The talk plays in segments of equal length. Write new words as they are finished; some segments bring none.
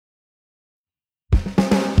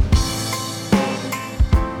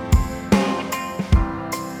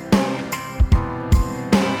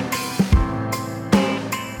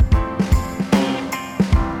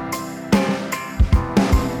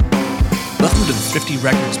50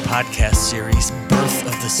 Records podcast series, Birth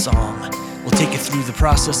of the Song. We'll take you through the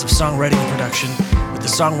process of songwriting and production with the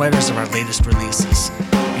songwriters of our latest releases.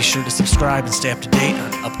 Be sure to subscribe and stay up to date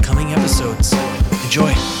on upcoming episodes.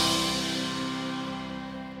 Enjoy.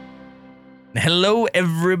 Hello,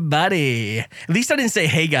 everybody. At least I didn't say,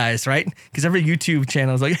 hey, guys, right? Because every YouTube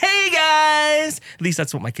channel is like, hey, guys. At least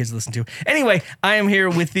that's what my kids listen to. Anyway, I am here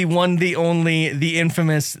with the one, the only, the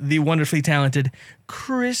infamous, the wonderfully talented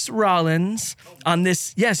Chris Rollins on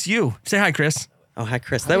this. Yes, you. Say hi, Chris. Oh, hi,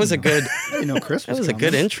 Chris. That was a good. I didn't know Chris was That was a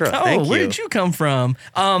good intro. Oh, Thank where you. did you come from?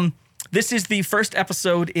 This is the first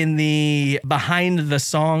episode in the Behind the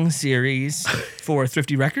Song series for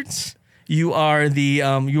Thrifty Records. You are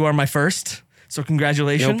you are my first, so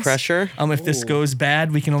congratulations. No pressure. If this goes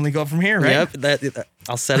bad, we can only go up from here, right? Yep.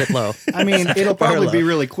 I'll set it low. I mean, it'll probably be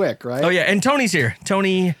really quick, right? Oh yeah, and Tony's here.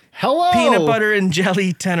 Tony, Hello. Peanut Butter and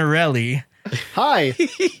Jelly Tenerelli. Hi.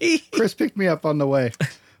 Chris picked me up on the way.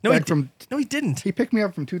 No, Back he didn't. He picked me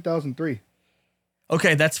up from 2003.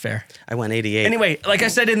 Okay, that's fair. I went 88. Anyway, like I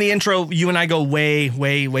said in the intro, you and I go way,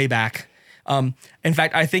 way, way back. In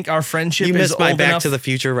fact, I think our friendship you is missed my old Back enough. to the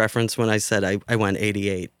Future reference when I said I went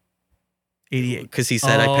 88. 88. Because he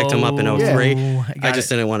said I picked him up in 03. Oh, I just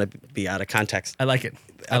didn't want to be out of context. I like it.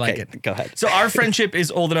 I like Okay, it. Go ahead. So our friendship is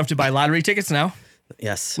old enough to buy lottery tickets now,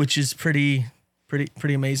 Yes. which is pretty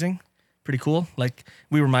amazing, pretty cool. Like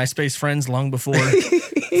we were MySpace friends long before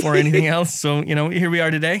anything else. So here we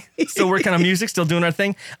are today, still working on music, still doing our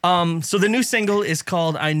thing. So the new single is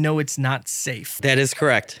called "I Know It's Not Safe." That is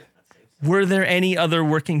correct. Were there any other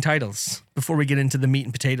working titles before we get into the meat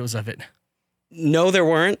and potatoes of it? No, there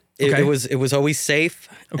weren't. Okay. It was always safe.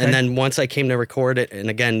 Okay. And then once I came to record it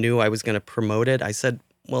and again knew I was going to promote it, I said,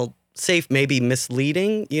 well, safe may be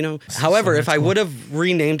misleading, However, if I would have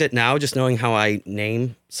renamed it now, just knowing how I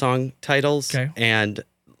name song titles and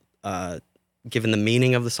given the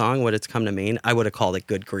meaning of the song, what it's come to mean, I would have called it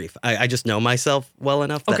Good Grief. I just know myself well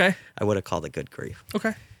enough that I would have called it Good Grief.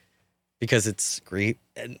 Okay. Because it's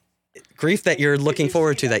grief that you're looking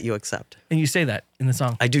forward to, that you accept. And you say that in the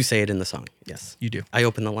song. I do say it in the song. Yes. You do. I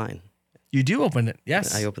open the line. You do open it.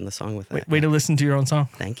 Yes. I open the song with that. Way to listen to your own song.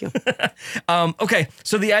 Thank you. Okay.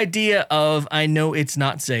 So the idea of "I Know It's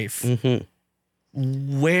Not Safe."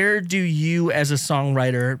 Mm-hmm. Where do you, as a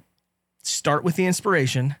songwriter, start with the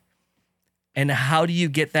inspiration, and how do you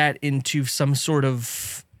get that into some sort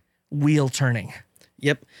of wheel turning?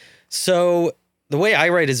 Yep. So the way I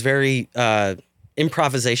write is very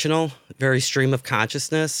improvisational, very stream of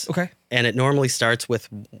consciousness. Okay. And it normally starts with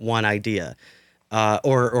one idea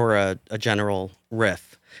or a general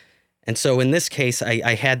riff. And so in this case,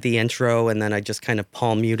 I had the intro and then I just kind of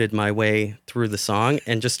palm muted my way through the song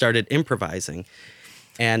and just started improvising.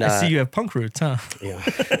 And I see you have punk roots, huh? Yeah.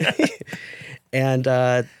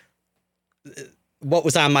 And what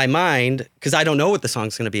was on my mind, because I don't know what the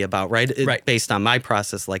song's going to be about, right? Right. Based on my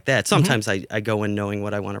process like that. Sometimes I go in knowing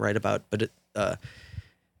what I want to write about, but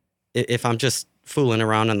if I'm just fooling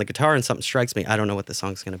around on the guitar and something strikes me, I don't know what the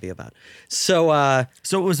song's going to be about. So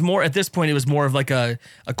So it was more, at this point, it was more of like a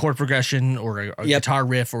chord progression or a guitar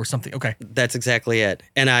riff or something. Okay. that's exactly it.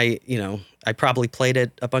 And I probably played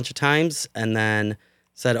it a bunch of times and then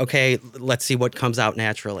said, okay, let's see what comes out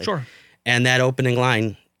naturally. Sure. And that opening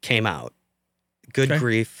line came out. Good Okay.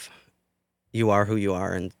 grief, you are who you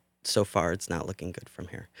are, and so far it's not looking good from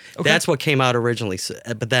here. Okay. That's what came out originally.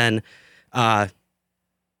 But then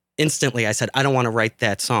instantly I said, I don't want to write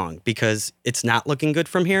that song because it's not looking good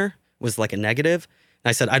from here was like a negative. And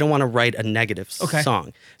I said, I don't want to write a negative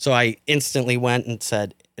song. So I instantly went and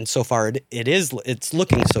said, and so far it's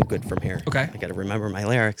looking so good from here. Okay. I got to remember my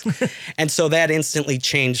lyrics. And so that instantly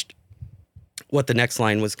changed what the next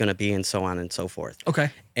line was going to be and so on and so forth. Okay.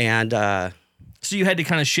 And So you had to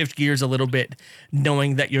kind of shift gears a little bit,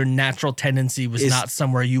 knowing that your natural tendency was not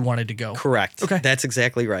somewhere you wanted to go. correct. Okay. That's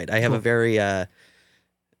exactly right. I have a very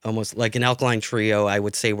almost like an alkaline trio, I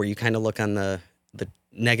would say, where you kind of look on the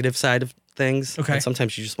negative side of things. Okay. And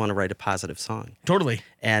sometimes you just want to write a positive song. Totally.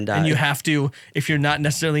 And you have to, if you're not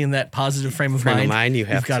necessarily in that positive frame of mind, you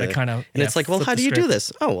have you've got to kind of. And it's like, well, how do you do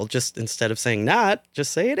this? Oh, well, just instead of saying not,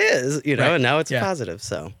 just say it is, Right. and now it's Yeah. positive.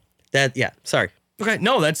 So sorry. Okay,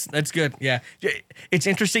 no, that's good. Yeah, it's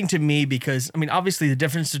interesting to me because obviously the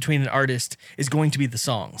difference between an artist is going to be the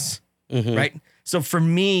songs, right? So for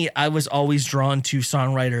me, I was always drawn to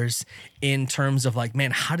songwriters in terms of like,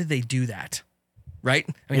 man, how did they do that, right?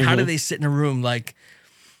 How do they sit in a room? Like,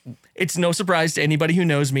 it's no surprise to anybody who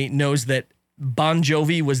knows me knows that Bon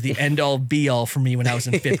Jovi was the end all be all for me when I was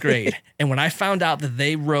in 5th grade, and when I found out that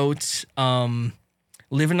they wrote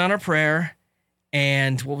 "Living on a Prayer"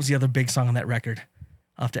 and what was the other big song on that record?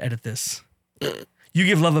 I'll have to edit this. You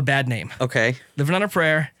Give Love a Bad Name. Okay. Living on a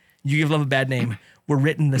Prayer, You Give Love a Bad Name were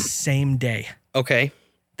written the same day. Okay.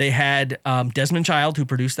 They had Desmond Child, who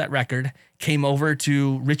produced that record, came over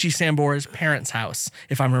to Richie Sambora's parents' house,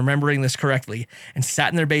 if I'm remembering this correctly, and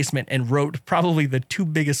sat in their basement and wrote probably the two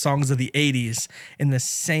biggest songs of the 80s in the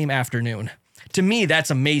same afternoon. To me, that's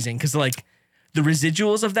amazing because, like, the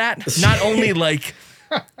residuals of that, not only like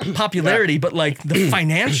popularity, but like the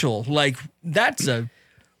financial, like that's a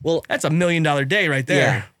 $1 million day right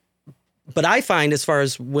there. Yeah. But I find, as far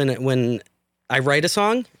as when I write a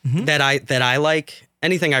song that I like,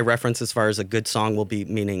 anything I reference as far as a good song will be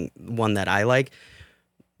meaning one that I like.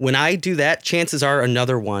 When I do that, chances are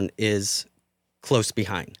another one is close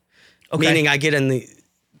behind. Okay. Meaning I get in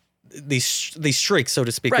these streaks, so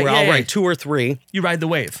to speak, where I'll write 2 or 3. You ride the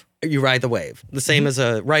wave. You ride the wave. The same as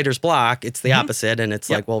a writer's block. It's the opposite, and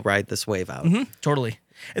it's like, well, ride this wave out. Totally.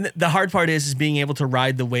 And the hard part is being able to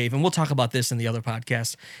ride the wave, and we'll talk about this in the other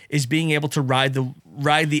podcast, is being able to ride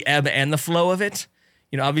the ebb and the flow of it.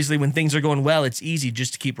 You know, obviously when things are going well, it's easy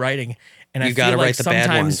just to keep writing. And I feel like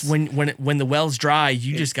sometimes when the well's dry,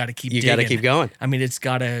 you just got to keep digging. You got to keep going. I mean, it's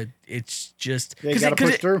just you got to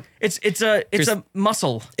push through. It's a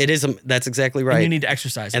muscle. It is. That's exactly right. And you need to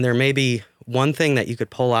exercise. And there may be one thing that you could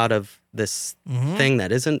pull out of this thing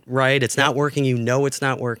that isn't right. It's not working. You know it's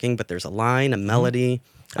not working, but there's a line, a melody.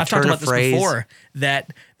 I've talked about this before,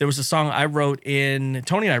 that there was a song I wrote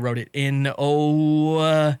Tony and I wrote it in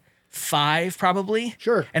 2005 probably.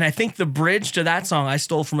 Sure. And I think the bridge to that song I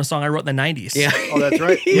stole from a song I wrote in the 90s. Yeah. Oh, that's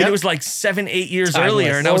right. It was like 7-8 years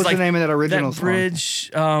earlier. And what I was like, the name of that original that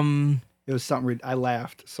bridge, song? It was something, I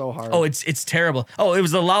laughed so hard. Oh, it's terrible. Oh, it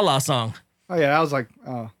was the La La song. Oh, yeah. I was like,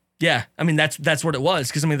 oh. Yeah, I mean that's what it was,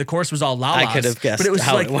 because I mean the chorus was all la I could have guessed, but it was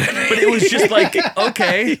how like, it went. but it was just like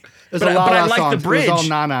okay, but I like the bridge. It was all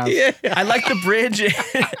nanas. Yeah. I like the bridge.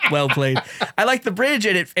 Well played. I like the bridge,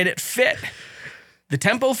 and it fit. The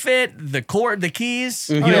tempo fit, the chord, the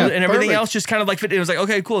keys, and everything else just kind of like fit. It was like,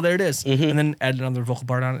 okay, cool, there it is. And then add another vocal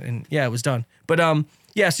part on it, and yeah, it was done. But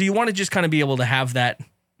so you want to just kind of be able to have that,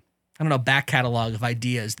 I don't know, back catalog of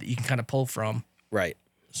ideas that you can kind of pull from. Right.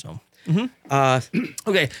 So.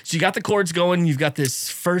 Okay, so you got the chords going. You've got this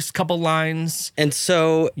first couple lines, and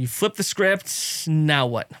so you flip the script. Now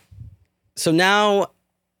what? So now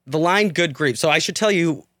the line "Good Grief." So I should tell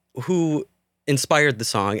you who inspired the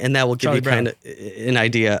song, and that will give you kind of an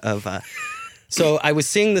idea of. So I was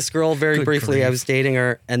seeing this girl very briefly. Grief. I was dating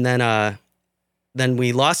her, and then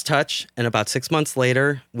we lost touch. And about 6 months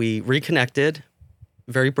later, we reconnected,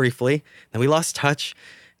 very briefly. Then we lost touch.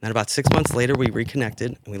 And about 6 months later, we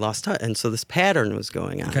reconnected and we lost touch. And so this pattern was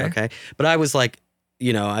going on. Okay. But I was like,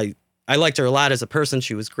 I liked her a lot as a person.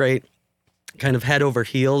 She was great, kind of head over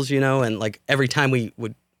heels, and like every time we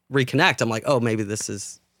would reconnect, I'm like, oh, maybe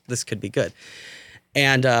this could be good.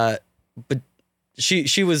 And, but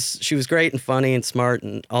she was great and funny and smart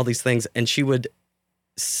and all these things. And she would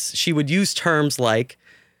use terms like,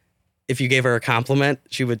 if you gave her a compliment,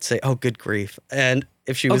 she would say, "Oh, good grief." And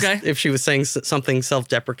if she was saying something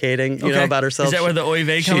self-deprecating, about herself, is that where the oy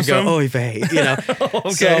vey comes from? She'd go, oy vey,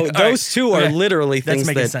 Okay. So those two are literally things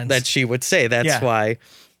that she would say. That's why.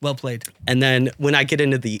 Well played. And then when I get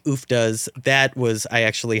into the oofdas, I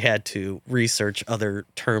actually had to research other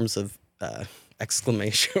terms of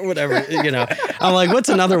exclamation or whatever. I'm like, what's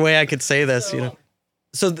another way I could say this?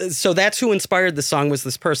 So that's who inspired the song, was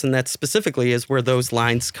this person. That specifically is where those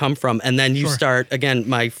lines come from. And then you start, again,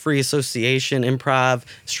 my free association, improv,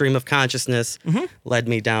 stream of consciousness led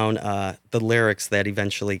me down the lyrics that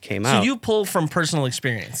eventually came out. So you pull from personal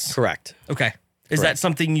experience. Correct. Okay. Is that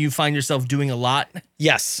something you find yourself doing a lot?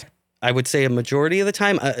 Yes. I would say a majority of the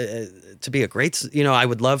time. To be a great, I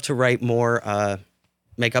would love to write more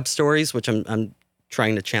make-up stories, which I'm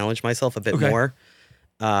trying to challenge myself a bit more.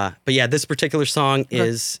 But yeah, this particular song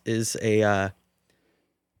is a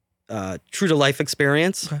true to life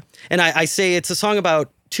experience. Okay. And I say it's a song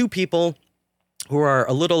about two people who are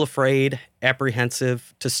a little afraid,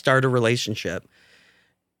 apprehensive to start a relationship.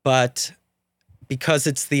 But because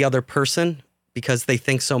it's the other person, because they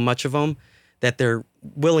think so much of them, that they're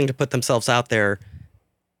willing to put themselves out there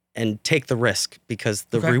and take the risk because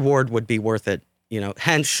the reward would be worth it.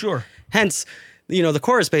 Hence, the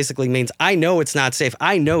chorus basically means, I know it's not safe.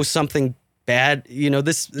 I know something bad.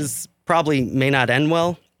 This probably may not end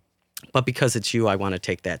well, but because it's you, I want to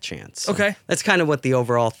take that chance. So that's kind of what the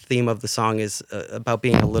overall theme of the song is, about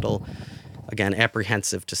being a little, again,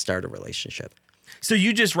 apprehensive to start a relationship. So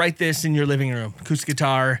you just write this in your living room, acoustic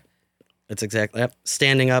guitar. That's exactly,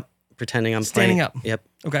 standing up, pretending I'm playing. Standing up. Yep.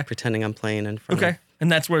 Okay. Pretending I'm playing in front of. And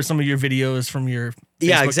that's where some of your videos from your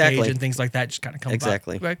Facebook page and things like that just kind of come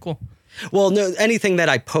Exactly. about. Okay, cool. Well, no, anything that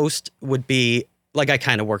I post would be like I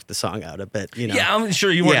kind of worked the song out a bit, you know. Yeah, I'm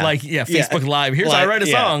sure you weren't Facebook Live. Here's how I write a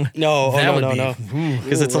song. No, That would no,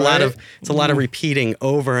 because it's a lot of repeating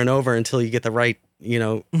over and over until you get the right,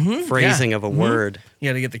 phrasing of a word. You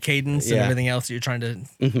got to get the cadence and everything else that you're trying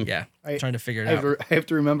to, trying to figure it out. I have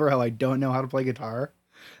to remember how I don't know how to play guitar.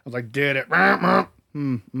 I was like, did it.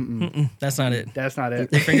 That's not it. That's not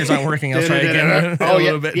it. Your fingers aren't working. I'll try again. Oh, a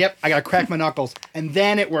little bit. Yep. I got to crack my knuckles, and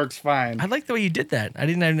then it works fine. I like the way you did that. I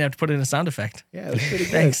didn't even have to put in a sound effect. Yeah, it was pretty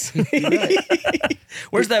good. Thanks. Right.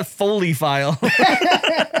 Where's that Foley file?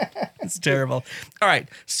 It's terrible. All right.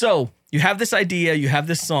 So you have this idea. You have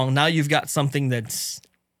this song. Now you've got something that's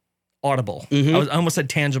audible. I almost said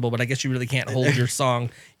tangible, but I guess you really can't hold your song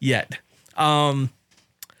yet.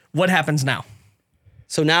 What happens now?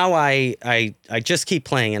 So now I just keep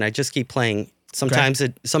playing and I just keep playing. Sometimes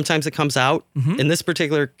it comes out. In this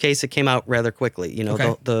particular case, it came out rather quickly.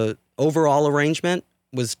 The overall arrangement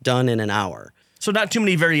was done in an hour. So not too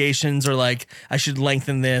many variations or like I should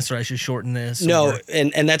lengthen this or I should shorten this. No,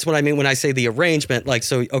 and that's what I mean when I say the arrangement. Like,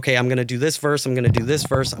 so, okay, I'm going to do this verse. I'm going to do this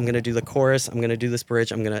verse. I'm going to do the chorus. I'm going to do this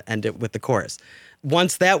bridge. I'm going to end it with the chorus.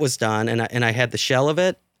 Once that was done and I had the shell of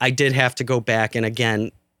it, I did have to go back and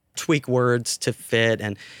again tweak words to fit,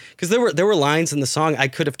 and because there were lines in the song I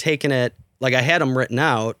could have taken it, like I had them written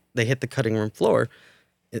out, they hit the cutting room floor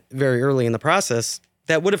very early in the process,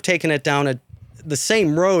 that would have taken it down the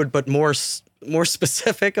same road but more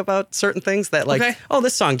specific about certain things that oh,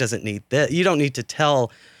 this song doesn't need that. You don't need to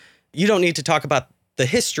talk about the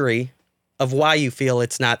history of why you feel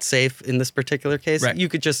it's not safe in this particular case. You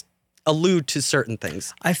could just allude to certain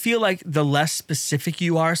things. I feel like the less specific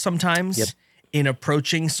you are sometimes in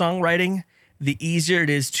approaching songwriting, the easier it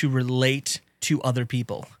is to relate to other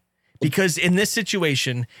people. Because in this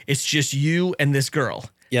situation, it's just you and this girl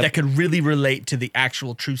that could really relate to the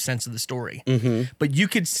actual true sense of the story. But you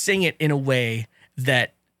could sing it in a way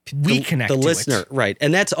that we connect the to listener, it. Right.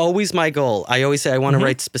 And that's always my goal. I always say I want to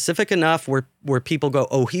write specific enough where people go,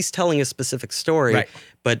 oh, he's telling a specific story,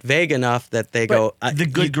 but vague enough that they go, the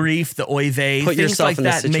good grief, the oy vey, put things yourself like in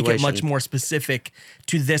this that make it situation. much more specific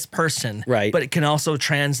to this person. Right. But it can also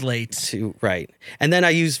translate to And then I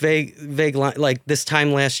use vague line, like this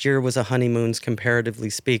time last year was a honeymoon's comparatively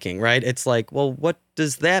speaking, right? It's like, well, what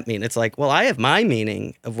does that mean? It's like, well, I have my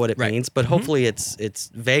meaning of what it means, but hopefully it's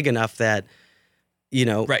vague enough that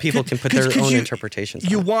people can put their own interpretations.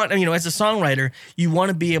 You want, as a songwriter, you want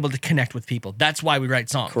to be able to connect with people. That's why we write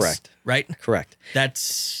songs. Correct. Right? Correct.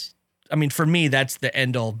 That's, for me, that's the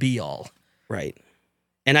end all be all. Right.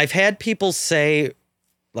 And I've had people say,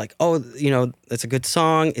 like, oh, it's a good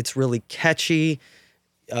song. It's really catchy.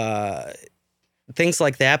 Things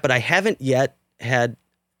like that. But I haven't yet had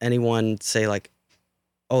anyone say, like,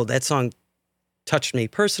 oh, that song touched me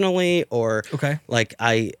personally, or like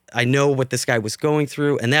I know what this guy was going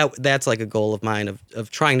through, and that's like a goal of mine of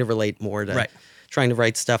trying to relate more to trying to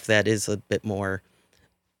write stuff that is a bit more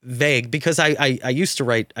vague, because I used to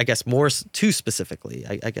write, I guess, more too specifically,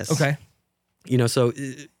 I guess. So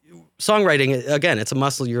songwriting, again, it's a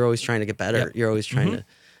muscle. You're always trying to get better. You're always trying to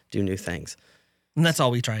do new things, and that's all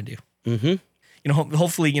we try and do.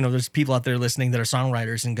 Hopefully, there's people out there listening that are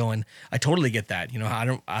songwriters and going, I totally get that.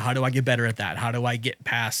 How do I get better at that? How do I get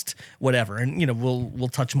past whatever? And, we'll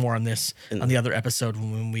touch more on this on the other episode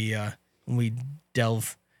when we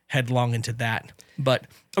delve headlong into that. But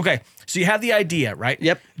okay, so you have the idea, right?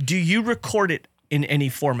 Yep. Do you record it in any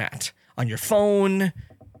format on your phone,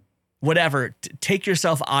 whatever? Take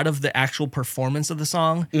yourself out of the actual performance of the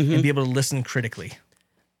song and be able to listen critically.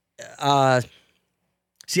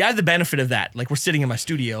 See, I have the benefit of that. Like, we're sitting in my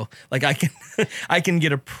studio. Like, I can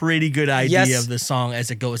get a pretty good idea of the song as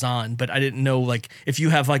it goes on. But I didn't know, like, if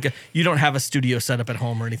you have you don't have a studio set up at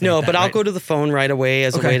home or anything. No, like that, but I'll right? go to the phone right away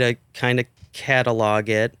as a way to kind of catalog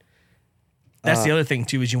it. That's the other thing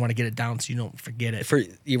too, is you want to get it down so you don't forget it.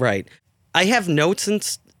 You're right. I have notes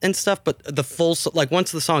and stuff, but the full, like,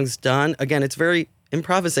 once the song's done, again, it's very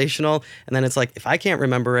improvisational. And then it's like, if I can't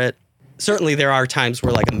remember it, certainly there are times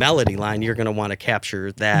where, like, a melody line, you're going to want to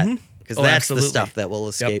capture that, because that's absolutely. the stuff that will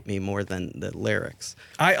escape me more than the lyrics.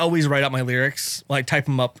 I always write out my lyrics, like type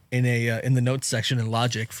them up in in the notes section in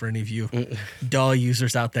Logic for any of you DAW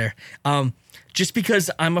users out there. Just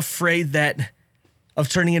because I'm afraid of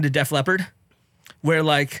turning into Def Leppard, where,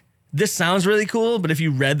 like, this sounds really cool, but if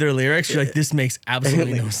you read their lyrics, you're like, this makes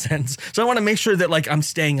absolutely no sense. So I want to make sure that, like, I'm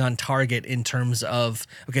staying on target in terms of,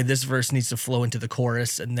 okay, this verse needs to flow into the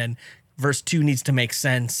chorus, and then verse 2 needs to make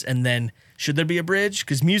sense, and then should there be a bridge?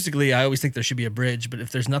 Because musically, I always think there should be a bridge, but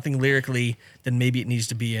if there's nothing lyrically, then maybe it needs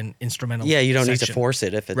to be an instrumental Yeah, you don't need section. to force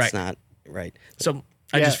it if it's not right. So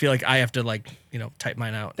I just feel like I have to type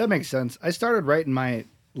mine out. That makes sense. I started writing my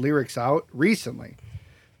lyrics out recently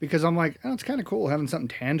because I'm like, oh, it's kind of cool having something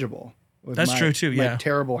tangible. That's true too. Yeah.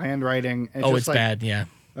 Terrible handwriting. It's bad. Yeah.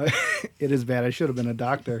 It is bad. I should have been a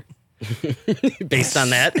doctor. Based on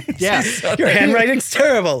that, yeah, your handwriting's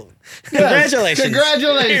terrible. Congratulations!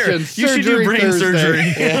 Congratulations! Here, you should do brain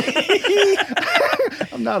surgery.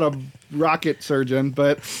 I'm not a rocket surgeon,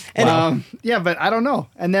 but but I don't know.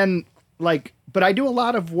 And then but I do a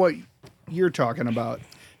lot of what you're talking about.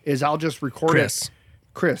 Is I'll just record it.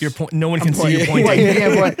 Chris, no one can see you pointing.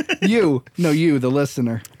 You, the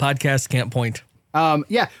listener. Podcast can't point.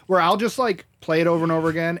 Where I'll just play it over and over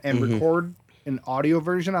again and record an audio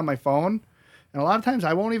version on my phone. And a lot of times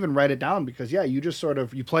I won't even write it down because you just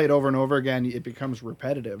you play it over and over again. It becomes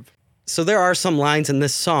repetitive. So there are some lines in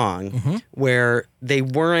this song where they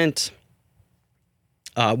weren't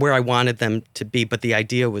where I wanted them to be, but the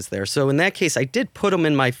idea was there. So in that case, I did put them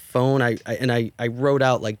in my phone. I wrote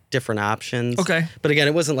out different options. Okay. But again,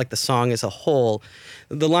 it wasn't the song as a whole.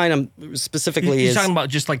 The line I'm specifically You're talking about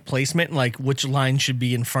just placement, which line should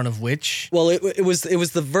be in front of which. Well, it was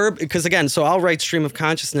the verb, because again, so I'll write stream of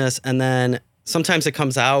consciousness, and then sometimes it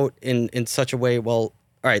comes out in such a way. Well,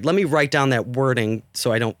 all right, let me write down that wording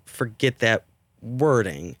so I don't forget that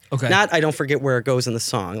wording. Okay. Not I don't forget where it goes in the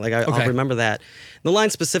song. I'll remember that. The line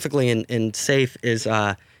specifically in Safe is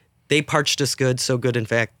they parched us good, so good in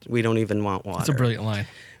fact we don't even want water. That's a brilliant line.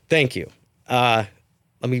 Thank you. Let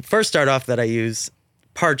me first start off that I use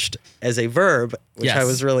parched as a verb, which I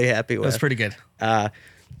was really happy with. That's pretty good.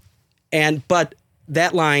 But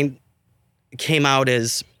that line came out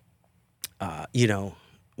as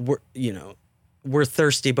we're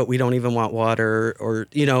thirsty, but we don't even want water,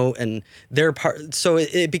 and they're so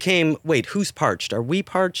it became, wait, who's parched? Are we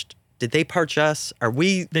parched? Did they parch us? Are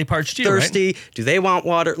we they parched you, thirsty? Right? Do they want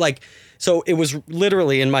water? So it was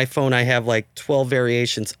literally in my phone. I have 12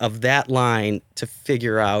 variations of that line to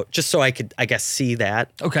figure out, just so I could, I guess, see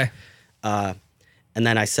that. Okay. And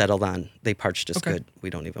then I settled on they parched us good. We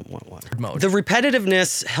don't even want water. Mode. The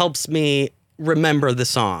repetitiveness helps me remember the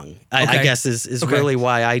song. I guess is really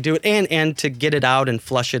why I do it, and to get it out and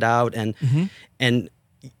flush it out, and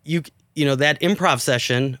you that improv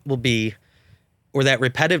session will be, or that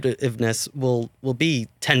repetitiveness will be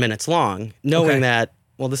 10 minutes long, knowing that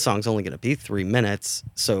this song's only going to be 3 minutes,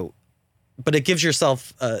 so. But it gives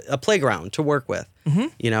yourself a playground to work with,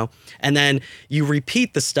 and then you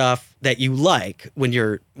repeat the stuff that you like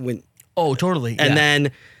when. Oh, totally. And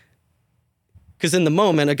then. Because in the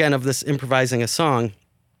moment, again, of this improvising a song,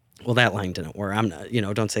 that line didn't work. I'm not,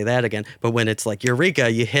 don't say that again. But when it's eureka,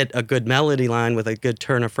 you hit a good melody line with a good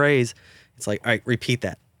turn of phrase. It's all right, repeat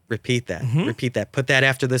that, repeat that, put that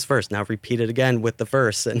after this verse. Now repeat it again with the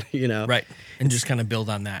verse, and right, and just kind of build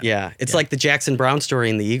on that. Yeah, it's like the Jackson Browne story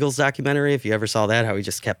in the Eagles documentary. If you ever saw that, how he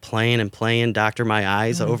just kept playing and playing "Doctor My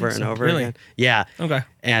Eyes" over and over again. Yeah. Okay.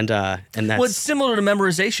 And that's it's similar to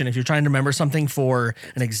memorization. If you're trying to remember something for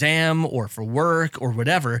an exam or for work or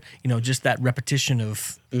whatever, just that repetition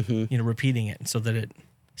of repeating it so that it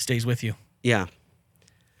stays with you. Yeah.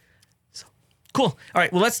 Cool. All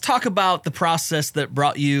right. Well, let's talk about the process that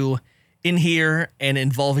brought you in here and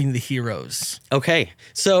involving the heroes. Okay.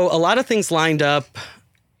 So a lot of things lined up.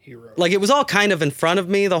 Heroes. It was all kind of in front of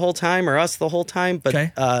me the whole time, or us the whole time,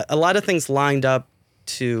 but a lot of things lined up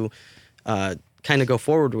to kind of go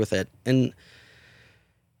forward with it. And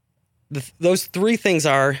those three things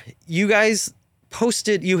are, you guys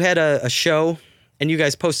posted, you had a show, and you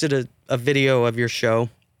guys posted a video of your show.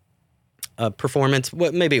 Performance,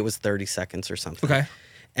 maybe it was 30 seconds or something. Okay.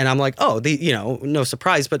 And I'm like, no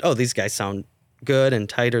surprise, but these guys sound good and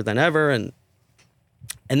tighter than ever. And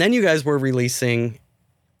then you guys were releasing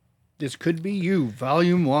This Could Be You,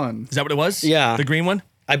 Volume 1. Is that what it was? Yeah. The green one?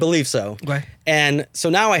 I believe so. Okay. And so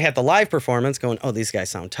now I had the live performance going, these guys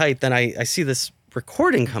sound tight. Then I see this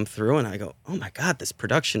recording come through and I go, oh my God, this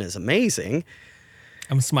production is amazing.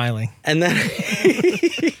 I'm smiling. And then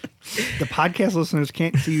the podcast listeners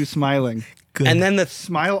can't see you smiling. Good. And then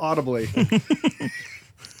smile audibly.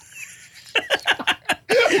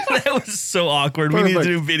 That was so awkward. Perfect. We need to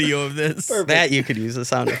do video of this. Perfect. That you could use a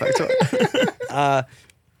sound effect for.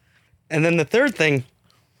 And then the third thing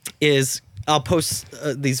is I'll post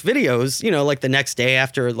these videos, the next day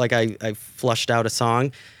after I flushed out a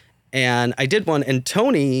song. And I did one, and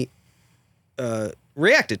Tony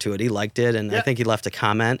reacted to it. He liked it, and I think he left a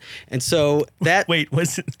comment. And so that wait,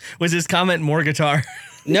 was his comment more guitar?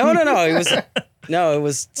 No. It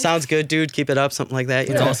was sounds good, dude. Keep it up, something like that.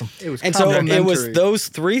 That's awesome. It was and so it was those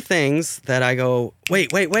three things that I go,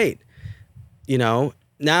 wait.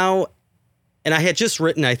 Now and I had just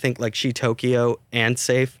written, I think, like She Tokyo and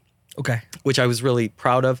Safe, Okay. which I was really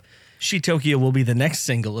proud of. She Tokyo will be the next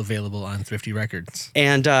single available on Thrifty Records.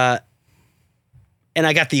 And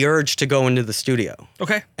I got the urge to go into the studio.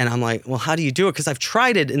 Okay. And I'm like, well, how do you do it? Because I've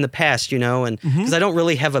tried it in the past, and because I don't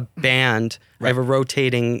really have a band. I have a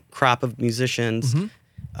rotating crop of musicians.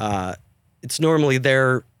 It's normally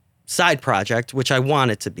their side project, which I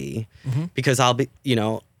want it to be, because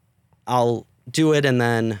I'll do it and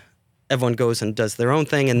then everyone goes and does their own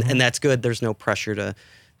thing, and that's good. There's no pressure to,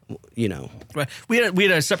 Right. We had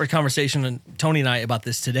a separate conversation, and Tony and I, about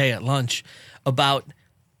this today at lunch, about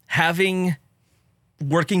having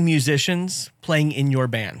working musicians playing in your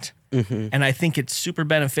band. And I think it's super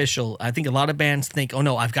beneficial. I think a lot of bands think, oh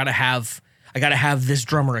no, I gotta have this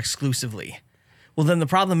drummer exclusively. Well, then the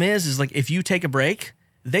problem is like if you take a break,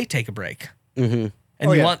 they take a break. And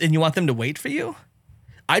you want them to wait for you.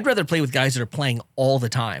 I'd rather play with guys that are playing all the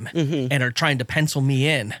time and are trying to pencil me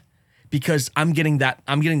in, because I'm getting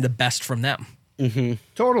the best from them.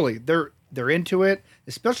 Totally. They're into it,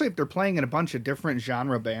 especially if they're playing in a bunch of different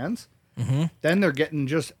genre bands. Then they're getting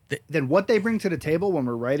then what they bring to the table when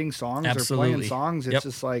we're writing songs or playing songs, it's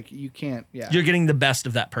just like you can't. Yeah, you're getting the best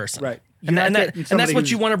of that person, right? And that's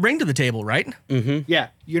what you want to bring to the table, right? Yeah,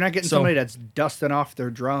 you're not getting somebody that's dusting off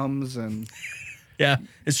their drums and. Yeah,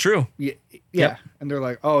 it's true. Yeah. And they're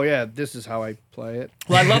like, oh, yeah, this is how I play it.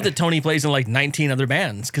 Well, I love that Tony plays in like 19 other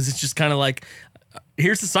bands, because it's just kind of like,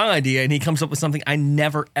 here's the song idea, and he comes up with something I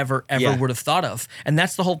never, ever would have thought of. And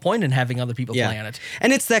that's the whole point in having other people play on it.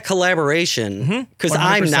 And it's that collaboration, because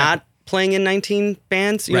I'm not playing in 19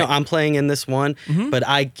 bands. You know, I'm playing in this one, but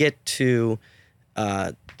I get to,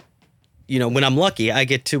 when I'm lucky, I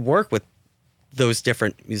get to work with those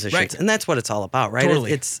different musicians. And that's what it's all about, right?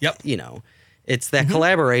 Totally. It's it's that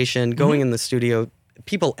collaboration, going in the studio,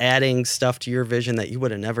 people adding stuff to your vision that you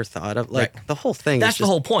would have never thought of. Like the whole thing. That's is just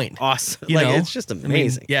the whole point. Awesome. It's just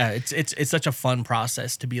amazing. I mean, it's such a fun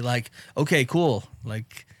process to be like, okay, cool.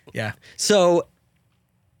 Like, yeah. So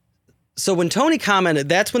when Tony commented,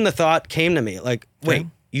 that's when the thought came to me. Like, wait,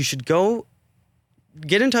 you should go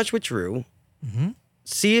get in touch with Drew,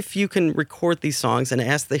 see if you can record these songs, and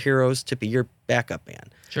ask the Heroes to be your backup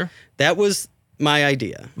band. Sure. That was my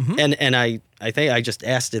idea, and I think I just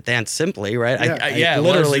asked it that simply, right? I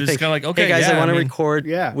literally think, kind of like, okay, hey guys, I want to mean, record.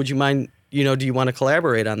 Yeah. Would you mind? Do you want to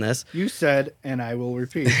collaborate on this? You said, and I will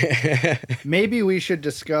repeat, maybe we should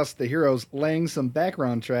discuss the Heroes laying some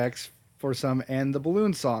background tracks for some And the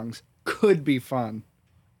Balloon songs. Could be fun.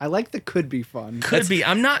 I like the could be fun. Could be.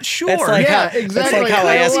 I'm not sure. That's like exactly. That's like how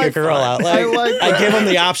I ask a girl out. Like, I give them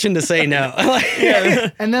the option to say no.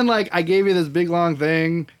 And then I gave you this big long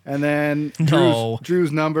thing, and then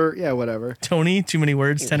Drew's number. Yeah, whatever. Tony, too many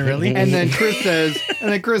words, Tenerelli. And then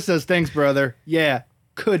Chris says, thanks, brother. Yeah,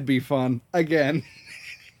 could be fun again.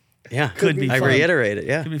 Yeah, could be. I reiterate it.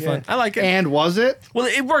 Yeah, could be fun. I like it. And was it? Well,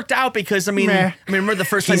 it worked out because I remember the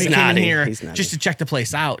first time you came in here just to check the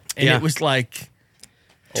place out, and it was like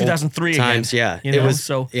 2003 times, again. It was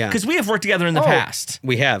so because we have worked together in the past.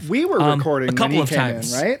 We have. We were recording a couple when of he came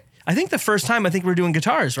times, in, right? I think the first time we were doing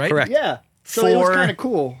guitars, right? Correct. Yeah. So it was kind of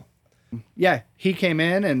cool. Yeah, he came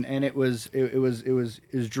in and it was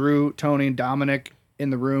Drew, Tony, and Dominic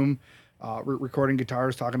in the room recording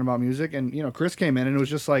guitars, talking about music, and Chris came in and it was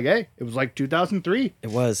just like, hey, it was like 2003.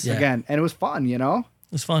 It was again, and it was fun, It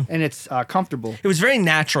was fun. And it's comfortable. It was very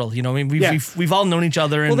natural, I mean, we've all known each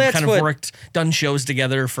other and kind of done shows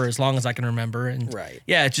together for as long as I can remember, and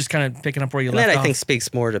it's just kind of picking up where you left off. And that I think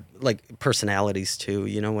speaks more to like personalities too.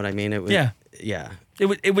 You know what I mean? It was, yeah.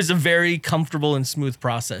 It was a very comfortable and smooth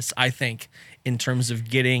process, I think, in terms of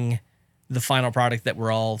getting the final product that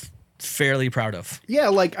we're all fairly proud of. Yeah,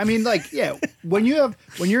 when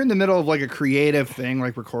you're in the middle of like a creative thing,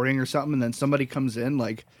 like recording or something, and then somebody comes in,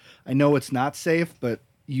 like, I know it's not safe, but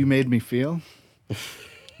you made me feel.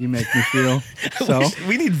 You make me feel. So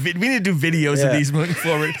we need to do videos of these moving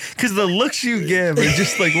forward, because the looks you give are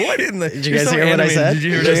just like, what in the? Did you guys hear what I said? Did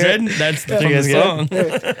you hear what I said? That's the song.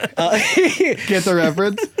 Get the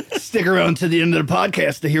reference? Stick around to the end of the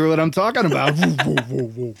podcast to hear what I'm talking about.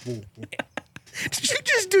 Did you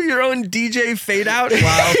just do your own DJ fade out?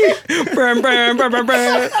 Wow.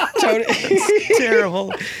 It's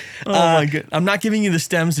terrible. Oh my god. I'm not giving you the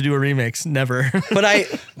stems to do a remix. Never.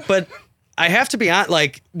 But I have to be honest,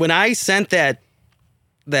 like when I sent that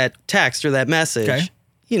text or that message,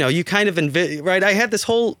 you kind of right? I had this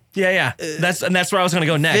whole That's where I was going to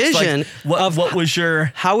go next. Vision of what was your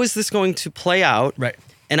how is this going to play out? Right.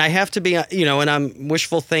 And I have to be, and I'm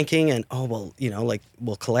wishful thinking, and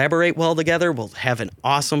we'll collaborate well together. We'll have an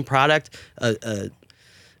awesome product, a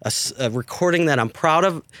recording that I'm proud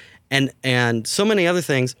of. and so many other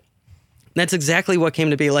things. That's exactly what came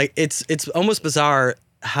to be. Like it's almost bizarre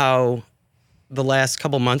how the last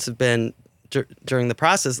couple months have been during the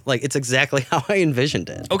process. Like it's exactly how I envisioned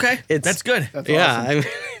it. Okay, that's good. That's Yeah, awesome. I mean,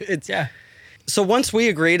 it's So once we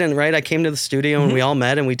agreed, and I came to the studio and we all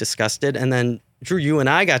met and we discussed it, and then Drew, you and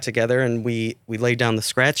I got together and we laid down the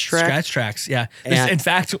scratch track. Scratch tracks, yeah. And- In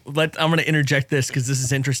fact, I'm going to interject this because this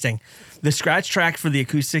is interesting. The scratch track for the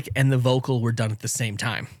acoustic and the vocal were done at the same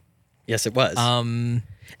time. Yes, it was.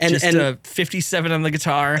 And 57 on the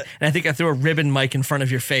guitar, and I think I threw a ribbon mic in front of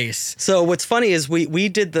your face. So what's funny is we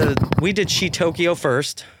did She Tokyo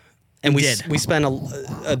first, and we spent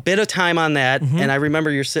a bit of time on that. And I remember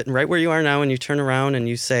you're sitting right where you are now, and you turn around and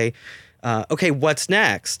you say, "Okay, what's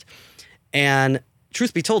next?" And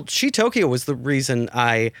truth be told, She Tokyo was the reason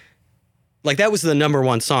that was the number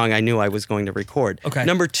one song I knew I was going to record. Okay,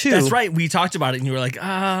 number two. That's right. We talked about it, and you were like,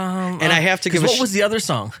 and I have to give. What was the other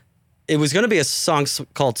song? It was going to be a song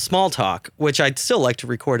called Small Talk, which I'd still like to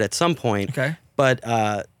record at some point. Okay.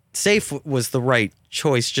 But Safe was the right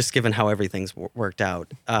choice, just given how everything's worked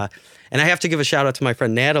out. And I have to give a shout out to my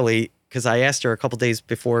friend Natalie, because I asked her a couple days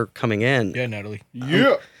before coming in. Yeah, Natalie.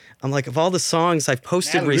 Yeah. I'm like, of all the songs I've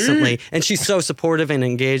posted recently, and she's so supportive and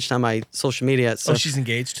engaged on my social media. So she's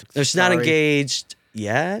engaged? No, she's not engaged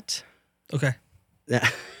yet. Okay. Yeah.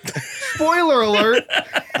 Spoiler alert.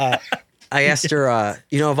 I asked her,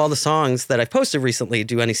 of all the songs that I've posted recently,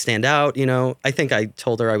 do any stand out? I think I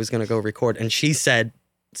told her I was going to go record, and she said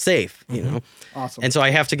Safe, Awesome. And so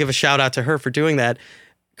I have to give a shout out to her for doing that,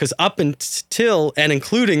 because up until and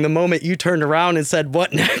including the moment you turned around and said,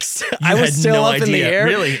 "What next?" I was still up in the air.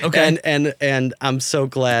 Really? Okay. And I'm so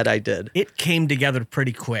glad I did. It came together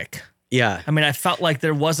pretty quick. Yeah. I mean, I felt like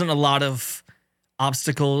there wasn't a lot of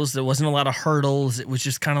obstacles. There wasn't a lot of hurdles. It was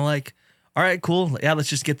just kind of like, all right, cool. Yeah, let's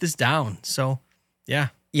just get this down. So, yeah.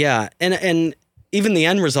 Yeah. And even the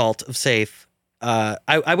end result of Safe,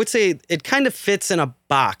 I would say it kind of fits in a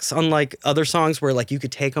box, unlike other songs where like you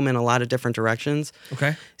could take them in a lot of different directions.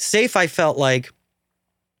 Okay. Safe, I felt like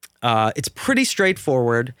it's pretty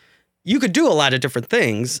straightforward. You could do a lot of different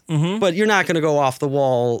things, but you're not going to go off the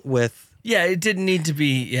wall with... Yeah, it didn't need to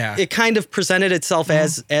be, yeah. It kind of presented itself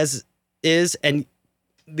as is, and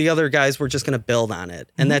the other guys were just going to build on it.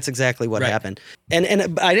 And that's exactly what happened. And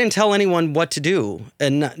I didn't tell anyone what to do.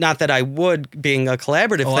 And not that I would, being a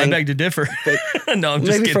collaborative thing. I beg to differ. No, I'm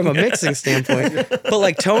just maybe kidding. from a mixing standpoint. But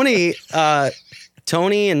like Tony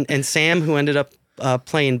and Sam, who ended up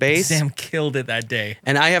playing bass. Sam killed it that day.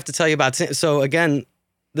 And I have to tell you about Sam. So again,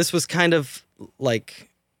 this was kind of like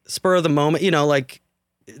spur of the moment, like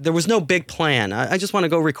there was no big plan. I just want to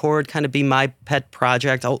go record, kind of be my pet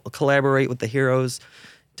project. I'll collaborate with the heroes,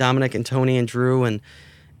 Dominic and Tony and Drew, and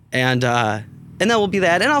that will be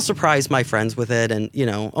that. And I'll surprise my friends with it, and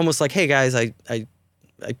almost like, hey guys, I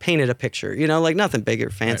painted a picture, like nothing big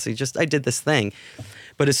or fancy. Right. Just I did this thing.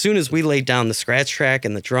 But as soon as we laid down the scratch track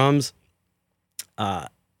and the drums, I'm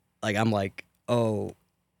like, oh,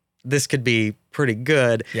 this could be pretty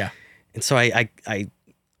good. Yeah. And so I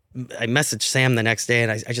messaged Sam the next day,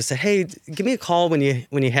 and I just said, hey, give me a call when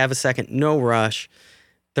you have a second. No rush.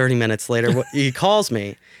 30 minutes later, he calls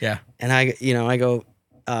me. Yeah. And I go,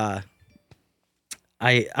 I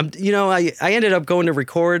ended up going to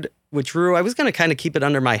record with Drew. I was going to kind of keep it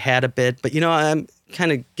under my hat a bit, but I'm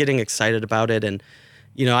kind of getting excited about it. And,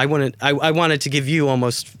 I wanted to give you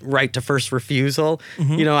almost right to first refusal.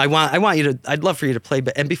 I'd love for you to play.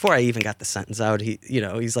 But, and before I even got the sentence out,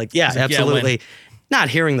 he's like, yeah, absolutely. Yeah, not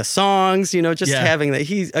hearing the songs, just having that.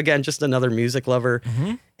 He's, again, just another music lover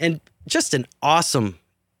and just an awesome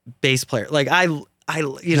bass player. Like I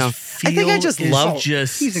think I just love.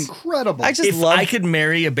 He's incredible. I could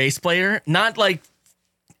marry a bass player, not like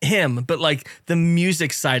him, but like the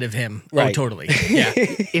music side of him. Right. Oh, totally. Yeah.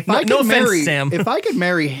 No offense, Sam. If I could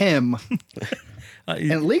marry him,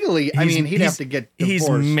 and legally, he'd have to get divorced.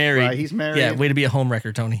 He's married. Right? He's married. Yeah. Way to be a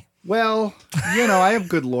homewrecker, Tony. Well, I have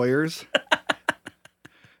good lawyers,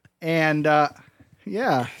 and I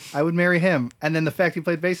would marry him. And then the fact he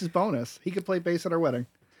played bass is bonus. He could play bass at our wedding.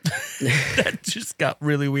 That just got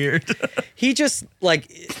really weird. He just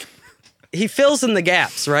he fills in the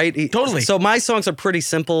gaps, right? Totally. So my songs are pretty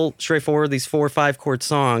simple, straightforward, these 4 or 5 chord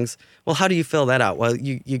songs. Well, how do you fill that out? Well,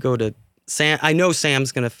 you go to Sam. I know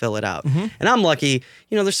Sam's going to fill it out. And I'm lucky,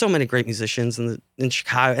 there's so many great musicians in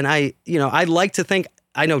Chicago. And I like to think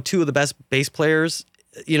I know 2 of the best bass players,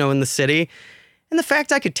 in the city. And the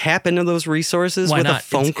fact I could tap into those resources with a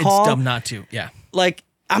phone call. It's dumb not to, yeah.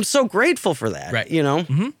 I'm so grateful for that, right?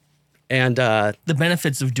 And the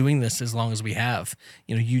benefits of doing this, as long as we have,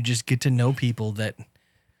 you just get to know people that,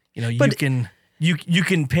 you can you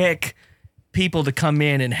can pick people to come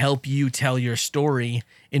in and help you tell your story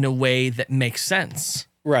in a way that makes sense.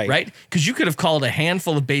 Right? Because you could have called a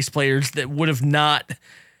handful of bass players that would have not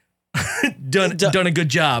done a good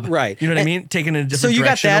job. Right. You know what I mean? Taking a different So you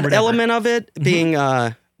got direction that element of it being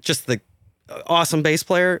just the awesome bass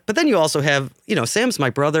player, but then you also have, Sam's my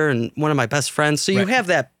brother and one of my best friends. So you have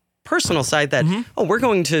that personal side that, we're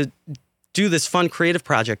going to do this fun creative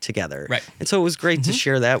project together. Right. And so it was great to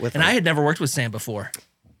share that with him. And I had never worked with Sam before.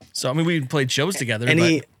 So, I mean, we played shows together. And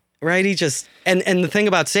but he just, and the thing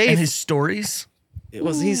about Safe. And his stories. It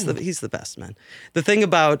was, he's the best, man. The thing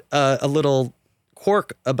about a little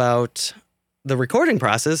quirk about the recording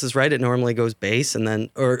process is, right, it normally goes bass and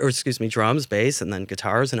then, or excuse me, drums, bass, and then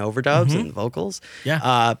guitars and overdubs and vocals.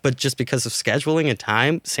 Yeah. But just because of scheduling and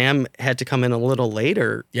time, Sam had to come in a little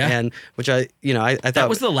later. Yeah. And which I thought. That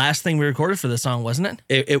was the last thing we recorded for the song, wasn't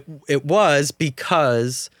it? It was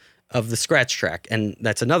because of the scratch track. And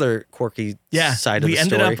that's another quirky side of the story. We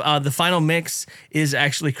ended up, the final mix is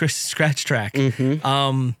actually Chris' scratch track.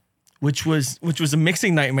 Which was a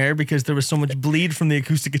mixing nightmare because there was so much bleed from the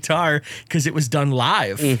acoustic guitar because it was done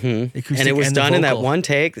live. And it was done in that one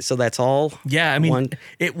take, so that's all. Yeah, I mean,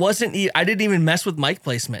 it wasn't. I didn't even mess with mic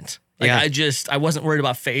placement. Like I wasn't worried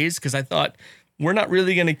about phase because I thought we're not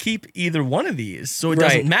really going to keep either one of these, so it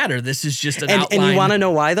doesn't matter. This is just an outline. And you want to know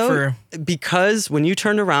why though? Because when you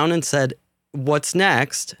turned around and said, "What's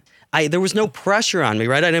next?" there was no pressure on me,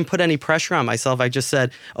 right? I didn't put any pressure on myself. I just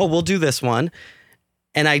said, "Oh, we'll do this one."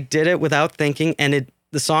 And I did it without thinking, and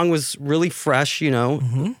the song was really fresh,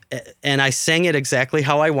 and I sang it exactly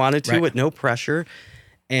how I wanted to with no pressure.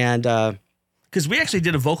 And because we actually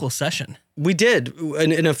did a vocal session. We did,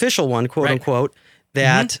 an official one, quote unquote,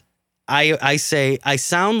 that I say, I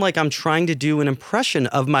sound like I'm trying to do an impression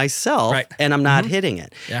of myself, and I'm not hitting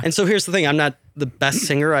it. Yeah. And so here's the thing, I'm not the best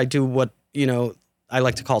singer. I do what, I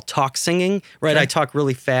like to call talk singing, right? I talk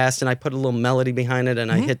really fast and I put a little melody behind it and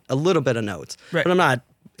I hit a little bit of notes, but I'm not,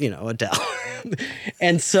 Adele.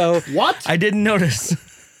 And so what? I didn't notice.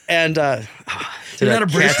 And you're not a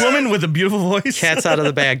British woman with a beautiful voice. Cat's out of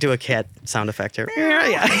the bag. Do a cat sound effect here.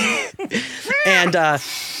 Yeah. And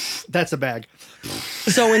that's a bag.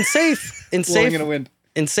 So in Safe,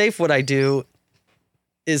 what I do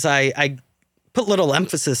is I put little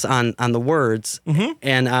emphasis on the words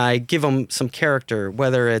and I give them some character,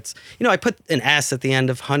 whether it's, I put an S at the end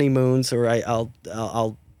of Honeymoons, or I'll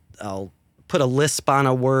put a lisp on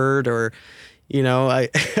a word, or, I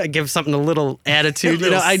give something a little attitude,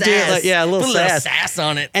 I do a little sass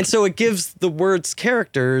on it. And so it gives the words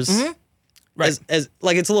characters as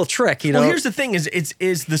like, it's a little trick, Well, here's the thing is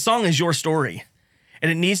the song is your story and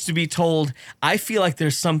it needs to be told. I feel like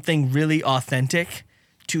there's something really authentic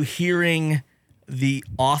to hearing the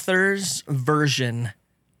author's version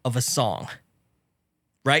of a song,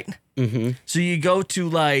 right? So you go to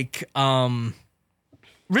like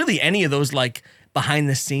really any of those like behind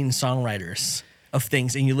the scenes songwriters of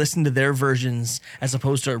things, and you listen to their versions as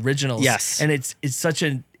opposed to originals. Yes, and it's such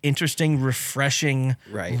an interesting, refreshing,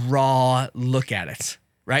 raw look at it,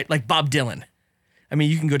 right? Like Bob Dylan. I mean,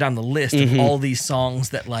 you can go down the list of all these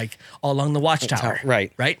songs that like All Along the Watchtower.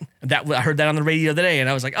 Right. That I heard that on the radio the other day and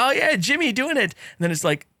I was like, oh yeah, Jimmy doing it. And then it's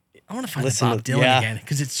like, I want to find Bob Dylan again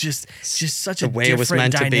because it's just such a way different it was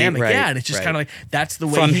meant dynamic. To be. Yeah, and it's just kind of like, that's the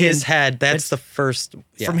way from his head. That's the first.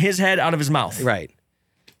 Yeah. From his head out of his mouth. Right.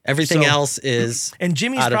 Everything else is. And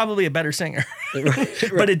Jimmy's probably a better singer.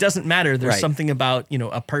 But it doesn't matter. There's something about,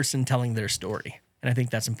 a person telling their story. And I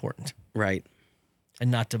think that's important. Right. And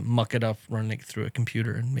not to muck it up, running it through a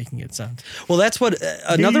computer and making it sound. Well, that's what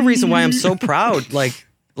another reason why I'm so proud. Like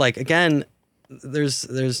again,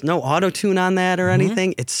 there's no auto tune on that or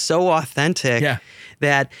anything. It's so authentic. Yeah.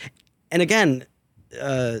 That, and again,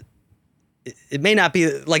 it may not be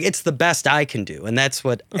like it's the best I can do, and that's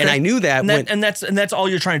what. Okay. And I knew that, and that's all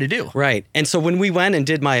you're trying to do, right? And so when we went and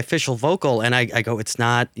did my official vocal, and I go, it's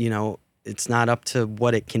not up to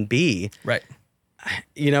what it can be, right?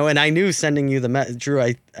 And I knew sending you the Drew,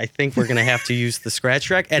 I think we're going to have to use the scratch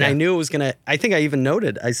track. And I knew it was going to, I think I even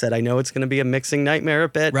noted, I said, I know it's going to be a mixing nightmare a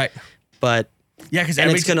bit. Right. But because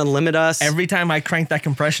it's going to limit us. Every time I cranked that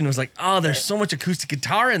compression, it was like, oh, there's so much acoustic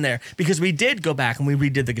guitar in there. Because we did go back and we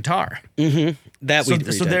redid the guitar. So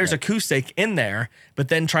there's acoustic in there, but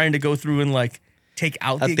then trying to go through and like take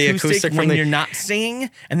out the acoustic when you're not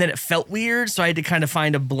singing. And then it felt weird. So I had to kind of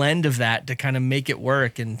find a blend of that to kind of make it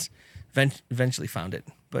work. And eventually found it,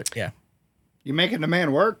 but yeah. You making the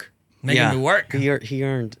man work? Making him work. He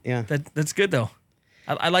earned, yeah. That's good though.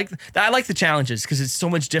 I like the challenges because it's so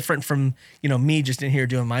much different from me just in here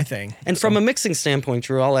doing my thing. And from a mixing standpoint,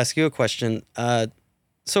 Drew, I'll ask you a question.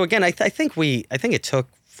 So again, I think it took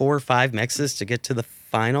 4 or 5 mixes to get to the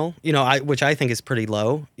final, which I think is pretty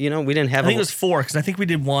low. We didn't have. I think it was 4 because I think we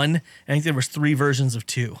did 1, and I think there was 3 versions of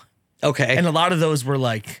 2. Okay, and a lot of those were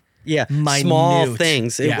like minute. Small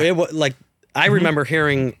things. It was like I remember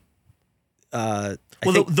hearing. The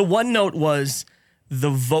one note was the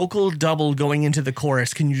vocal double going into the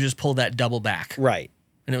chorus. Can you just pull that double back? Right,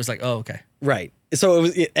 and it was like, oh, okay, right. So it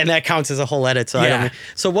was, and that counts as a whole edit. So I don't.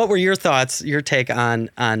 So what were your thoughts? Your take on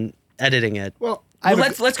editing it? Well,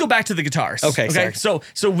 let's go back to the guitars. Okay. Sorry.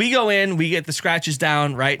 So we go in, we get the scratches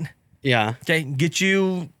down, right? Yeah. Okay, get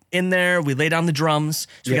you in there. We lay down the drums.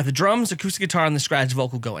 So we got the drums, acoustic guitar, and the scratch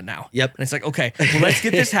vocal going now. Yep. And it's like, okay, well, let's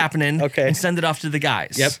get this happening. Okay. And send it off to the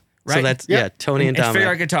guys. Yep. Right. So that's Tony and Dominic.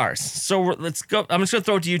 Figure out guitars. So let's go. I'm just gonna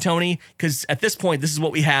throw it to you, Tony, because at this point, this is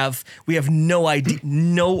what we have. We have no idea,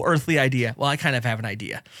 no earthly idea. Well, I kind of have an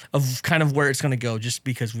idea of kind of where it's gonna go, just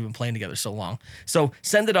because we've been playing together so long. So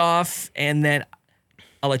send it off, and then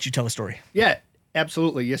I'll let you tell the story. Yeah,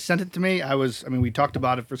 absolutely. You sent it to me. We talked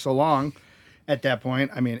about it for so long. At that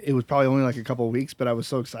point, it was probably only like a couple of weeks, but I was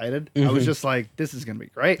so excited. I was just like, "This is gonna be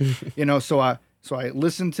great," So I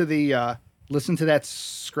listened to that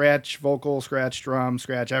scratch vocal, scratch drum,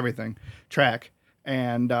 scratch everything track,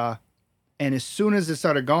 and as soon as it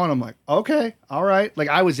started going, I'm like, "Okay, all right." Like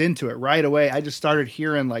I was into it right away. I just started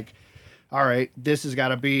hearing like, "All right, there's got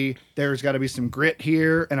to be some grit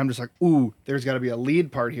here," and I'm just like, "Ooh, there's got to be a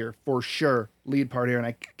lead part here for sure, lead part here." And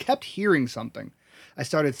I kept hearing something. I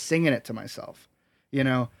started singing it to myself, do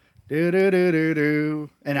do do do do,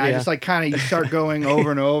 and I just like kind of you start going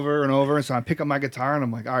over and over and over, and so I pick up my guitar and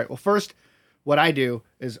I'm like, all right, well, first, what I do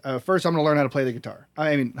is first I'm gonna learn how to play the guitar.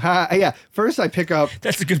 First I pick up.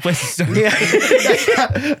 That's a good place to start. Yeah,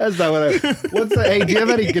 that's not what What's the? Hey, do you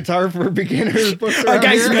have any guitar for beginners books?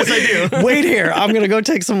 Guys, I do. Wait here. I'm gonna go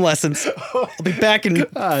take some lessons. I'll be back in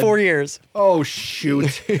 4 years. Oh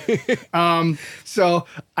shoot. So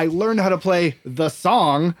I learned how to play the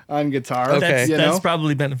song on guitar. Okay, that's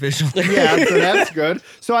probably beneficial. Yeah, so that's good.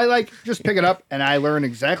 So I just pick it up and I learn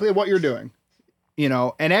exactly what you're doing.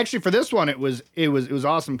 And actually for this one, it was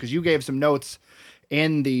awesome because you gave some notes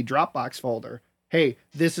in the Dropbox folder. Hey,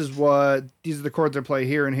 these are the chords I play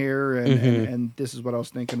here and here, and this is what I was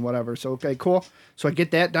thinking, whatever. So, okay, cool. So I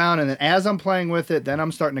get that down, and then as I'm playing with it, then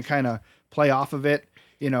I'm starting to kind of play off of it.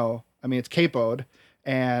 It's capoed.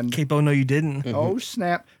 And capo, no, you didn't. Oh,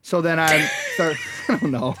 snap. So then I start, I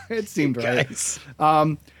don't know. It seemed right. Guys.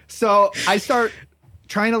 So I start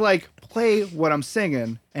trying to play what I'm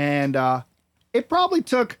singing, and it probably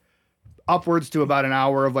took upwards to about an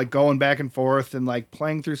hour of going back and forth and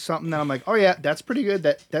playing through something that I'm like, oh yeah, that's pretty good.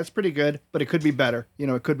 That's pretty good, but it could be better.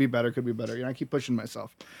 It could be better. I keep pushing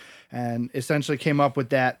myself, and essentially came up with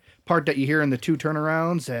that part that you hear in the 2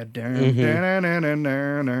 turnarounds.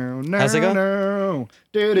 How's it go?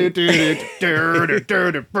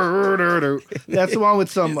 That's the one with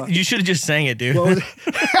some. You should have just sang it, dude.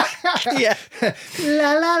 Yeah.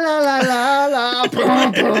 La la la la la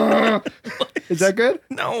la. Is that good?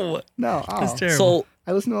 No. No. Oh. That's terrible. So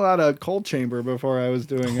I listened to a lot of Cold Chamber before I was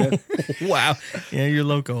doing it. Wow. Yeah, you're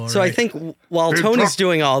loco. So I think while Tony's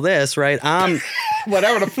doing all this, right, I'm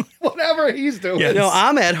whatever he's doing. Yes.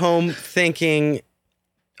 I'm at home thinking,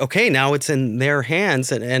 okay, now it's in their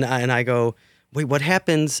hands, and I go, wait, what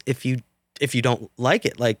happens if you don't like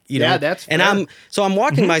it? Yeah, that's fair. And I'm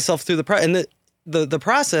walking myself through the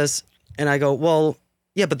process, and I go, well,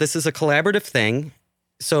 yeah, but this is a collaborative thing,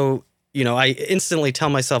 so. I instantly tell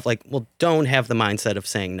myself, well, don't have the mindset of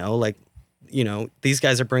saying no. These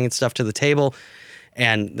guys are bringing stuff to the table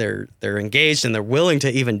and they're engaged and they're willing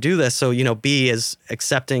to even do this. So, be as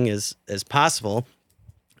accepting as possible.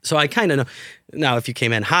 So I kind of know now if you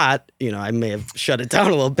came in hot, I may have shut it down a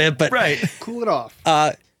little bit, but right. Cool it off.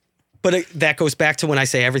 But that goes back to when I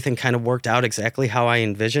say everything kind of worked out exactly how I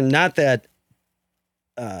envisioned. Not that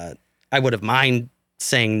I would have mind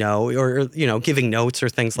saying no or giving notes or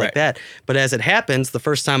things like that. But as it happens, the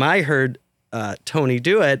first time I heard Tony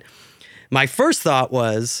do it, my first thought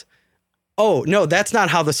was, oh, no, that's not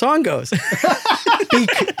how the song goes.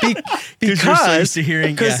 Because you're so used to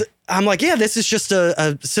hearing, I'm like, yeah, this is just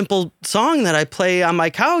a simple song that I play on my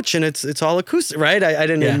couch and it's all acoustic, right? I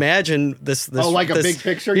didn't imagine this. A big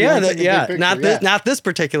picture? Yeah, not this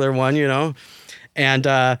particular one, And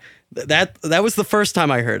that was the first time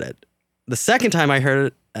I heard it. The second time I heard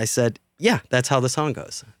it, I said, yeah, that's how the song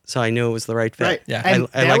goes. So I knew it was the right fit. Right. Yeah. And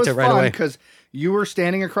I liked it right away. Because you were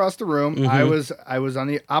standing across the room. Mm-hmm. I was on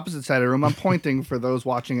the opposite side of the room. I'm pointing for those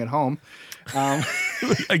watching at home.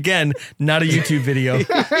 Again, not a YouTube video.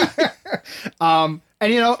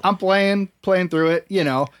 And I'm playing through it.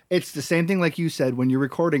 It's the same thing like you said when you're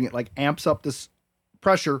recording it, like amps up this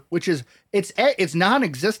pressure, which is it's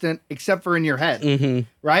non-existent except for in your head,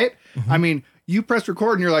 right? I mean, you press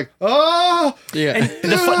record and you're like, oh Yeah. And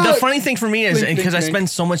the funny thing for me is, because I spend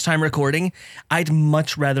so much time recording, I'd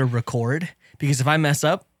much rather record, because if I mess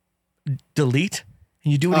up, delete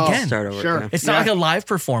and you do it again. Start over. Sure. Yeah. It's not like a live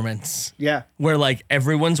performance Yeah. where like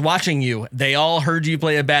everyone's watching you. They all heard you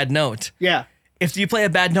play a bad note. Yeah. If you play a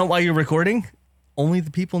bad note while you're recording, only the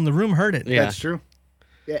people in the room heard it. Yeah. That's true.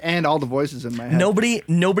 Yeah, and all the voices in my head.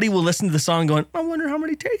 Nobody will listen to the song going, I wonder how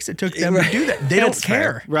many takes it took them to do that. They don't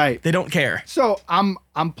care. Right. They don't care. So I'm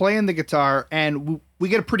playing the guitar and we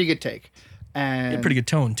get a pretty good take. And Pretty good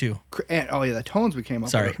tone too. And, oh yeah, the tones we came up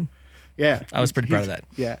Sorry. with. Yeah. I was pretty proud of that.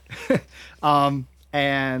 Yeah.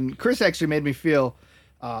 And Chris actually made me feel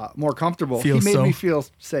more comfortable. He made me feel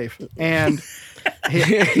safe. And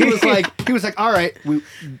he was like, all right,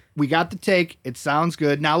 we got the take. It sounds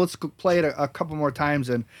good. Now let's play it a couple more times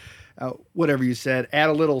and whatever you said, add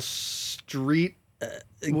a little street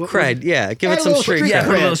Cred, yeah. Give it some street cred. cred.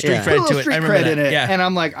 Put a little street cred to it. I remember that. in it. Yeah. And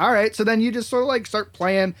I'm like, all right. So then you just sort of like start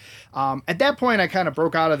playing. At that point, I kind of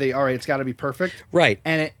broke out of the, all right, it's got to be perfect. Right.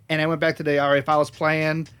 And I went back to the, all right, if I was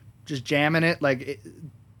playing, just jamming it, like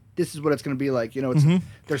this is what it's going to be like. It's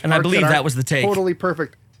there's And I parts believe that was the take. Totally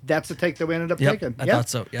perfect. That's the take that we ended up taking. I thought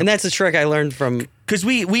so. Yep. And that's a trick I learned from. Because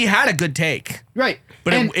we had a good take. Right.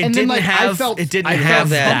 But it then, didn't like, have- I felt, it didn't I have felt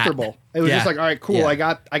that. comfortable. It was Yeah. just like, all right, cool.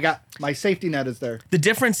 Yeah. I got my safety net is there. The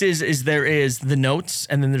difference is there is the notes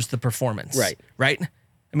and then there's the performance. Right. Right?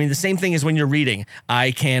 I mean, the same thing as when you're reading. I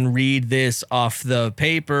can read this off the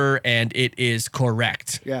paper and it is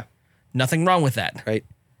correct. Yeah. Nothing wrong with that. Right.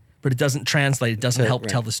 But it doesn't translate. It doesn't help Right.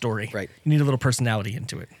 tell the story. Right. You need a little personality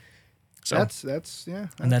into it. So That's yeah.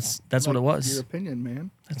 and that's what it was. Your opinion,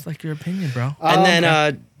 man. That's like your opinion, bro. And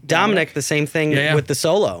then Dominic, the same thing Yeah. with the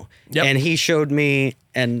solo. Yep. And he showed me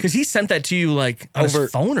and Because he sent that to you like on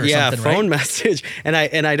his phone or something, phone right? message. And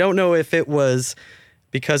I don't know if it was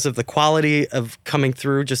because of the quality of coming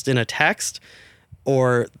through just in a text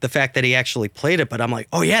or the fact that he actually played it, but I'm like,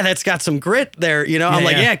 oh yeah, that's got some grit there. I'm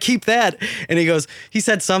like, yeah, keep that. And he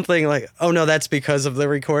said something like, oh no, that's because of the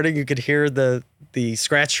recording. You could hear the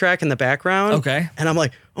scratch track in the background. Okay. And I'm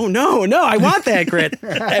like, oh no, I want that grit.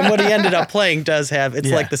 And what he ended up playing does have, it's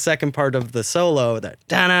like the second part of the solo, that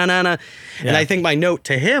da-na-na-na. And I think my note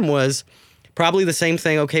to him was probably the same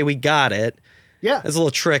thing. Okay, we got it. Yeah. As a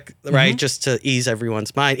little trick, right? Just to ease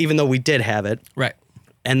everyone's mind, even though we did have it. Right.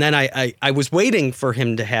 And then I was waiting for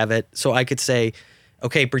him to have it so I could say,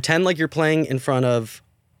 okay, pretend like you're playing in front of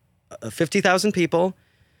 50,000 people.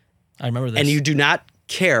 I remember this. And you do not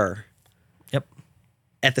care. Yep.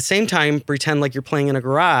 At the same time, pretend like you're playing in a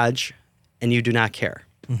garage and you do not care.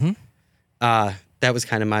 Mm-hmm. That was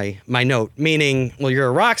kind of my note, meaning, well, you're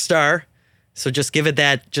a rock star, so just give it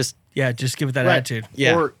that, just give it that Right. attitude.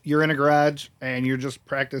 Yeah. Or you're in a garage and you're just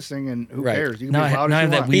practicing and who Right. cares? You can Now be I- as loud now I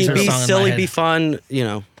as have you that want. Weezer be song in my silly, head. be fun,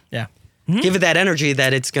 Yeah. give it that energy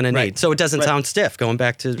that it's going to Right. need. So it doesn't sound stiff, going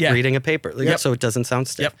back to Yeah. reading a paper. Yep. So it doesn't sound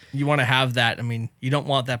stiff. Yep. You want to have that. I mean, you don't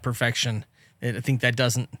want that perfection. I think that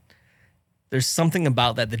doesn't, there's something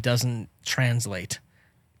about that doesn't translate.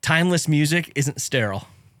 Timeless music isn't sterile.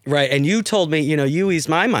 Right. And you told me, you eased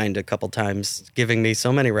my mind a couple times, giving me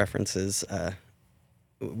so many references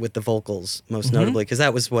with the vocals, most notably, because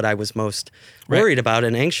that was what I was most worried about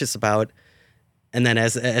and anxious about. And then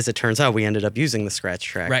as it turns out, we ended up using the scratch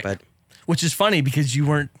track. Right. But Which is funny because you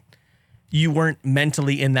weren't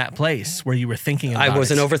mentally in that place where you were thinking about it. I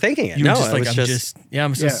wasn't overthinking it. You were No, just I like, was I'm just,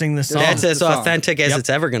 I'm just gonna sing this song. that's the as song. authentic as Yep. it's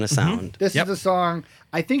ever going to sound. This Yep. is the song.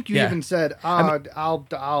 I think you Yeah. even said,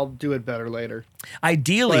 I'll do it better later.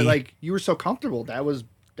 Ideally, But like you were so comfortable. That was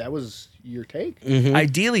your take.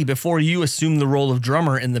 ideally, before you assumed the role of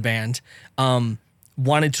drummer in the band,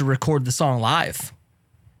 wanted to record the song live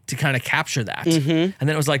to kind of capture that. And then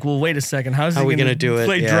it was like, well, wait a second, how are we gonna gonna do it?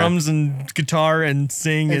 Play Yeah. drums and guitar and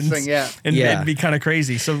sing And sing, yeah. and Yeah. it'd be kind of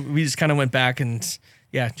crazy. So we just kind of went back and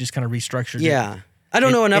just kind of restructured it. Yeah. I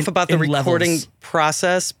don't know enough about the in recording levels.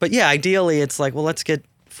 process, but yeah, ideally it's like, well, let's get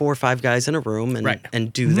 4 or 5 guys in a room and, Right.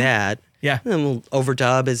 and do that. Yeah. And then we'll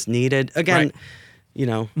overdub as needed. Again,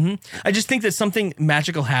 Right. I just think that something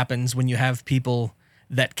magical happens when you have people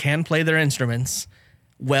that can play their instruments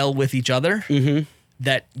well with each other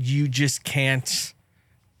that you just can't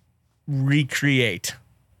recreate.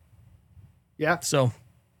 Yeah, So,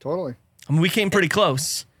 totally. I mean, we came pretty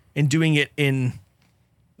close in doing it in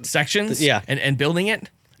sections Yeah. and building it.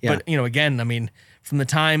 Yeah. But, again, I mean, from the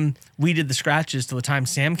time we did the scratches to the time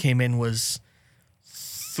Sam came in was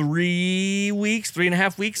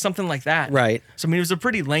 3.5 weeks, something like that. Right. So I mean, it was a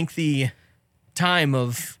pretty lengthy time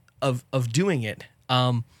of doing it.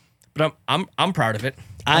 But I'm proud of it.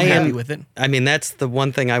 I'm happy with it. I mean, that's the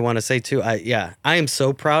one thing I want to say too. I am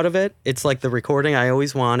so proud of it. It's like the recording I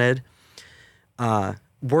always wanted.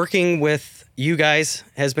 Working with you guys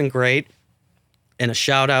has been great, and a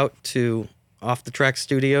shout out to Off the Track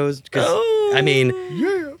Studios, because I mean,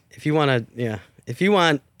 if you want,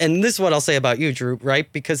 and this is what I'll say about you, Drew,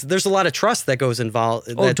 right? Because there's a lot of trust that goes involved.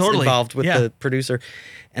 Involved with the producer,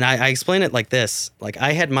 and I explain it like this: like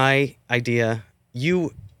I had my idea,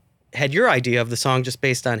 you had your idea of the song just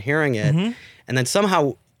based on hearing it, and then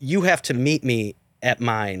somehow you have to meet me at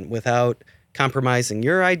mine without compromising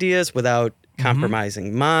your ideas, without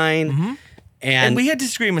compromising mine, and we had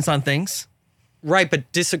disagreements on things. Right,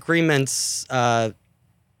 but disagreements for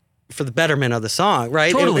the betterment of the song,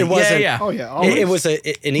 right? Totally. It wasn't. Oh yeah. It was an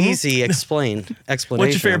easy explanation.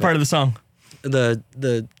 What's your favorite part of the song? The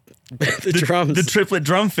drums, the triplet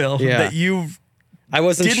drum fill that you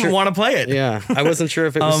didn't want to play it. Yeah, I wasn't sure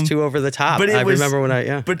if it was too over the top. But I remember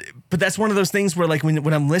when But that's one of those things where like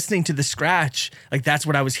when I'm listening to the scratch, like that's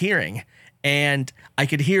what I was hearing. And I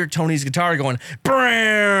could hear Tony's guitar going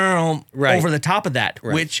over the top of that,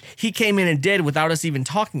 which he came in and did without us even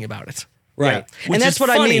talking about it. Right. And that's what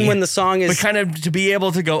funny, I mean when the song is... But kind of to be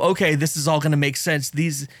able to go, okay, this is all going to make sense.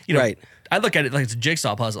 These, I look at it like it's a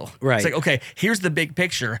jigsaw puzzle. Right. It's like, okay, here's the big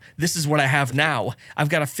picture. This is what I have now. I've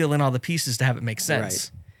got to fill in all the pieces to have it make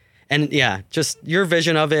sense. Right. And just your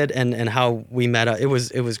vision of it and how we met up, it was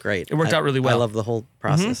great. It worked out really well. I love the whole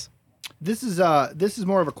process. This is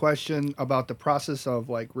more of a question about the process of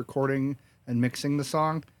like recording and mixing the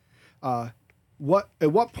song. At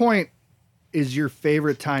what point is your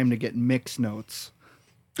favorite time to get mix notes?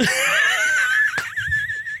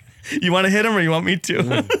 You want to hit him or you want me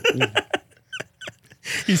to?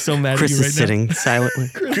 He's so mad Chris at you right is sitting silently.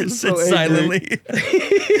 Chris sits silently.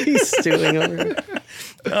 He's stewing over it.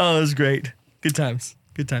 Oh, it was great. Good times.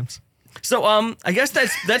 Good times. So I guess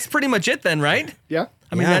that's pretty much it then, right? Yeah.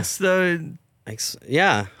 I mean, that's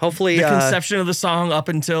hopefully the conception of the song up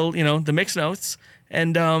until, the mix notes.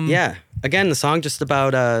 And again, the song just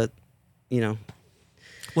about Well,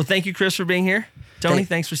 thank you, Chris, for being here. Tony,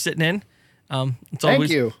 thanks for sitting in. It's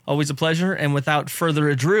always a pleasure. And without further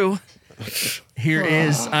ado, here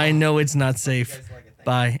is I Know It's Not Safe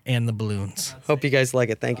by And the Balloons. Hope you guys like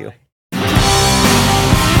it. Thank you.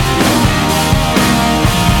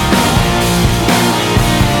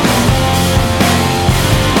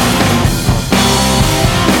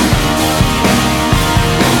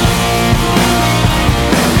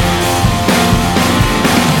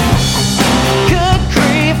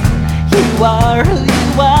 You are who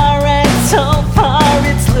you are, and so far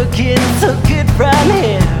it's looking so good from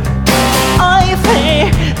here. I think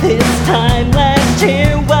this time last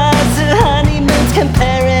year was a honeymoon,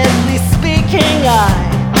 comparatively speaking. I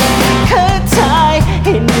could die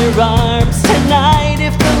in your arms tonight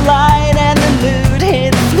if the light and the mood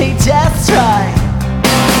hits me just right.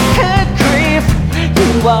 Good grief,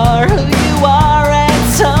 you are who you are, and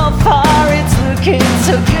so far it's looking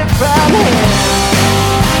so good from here.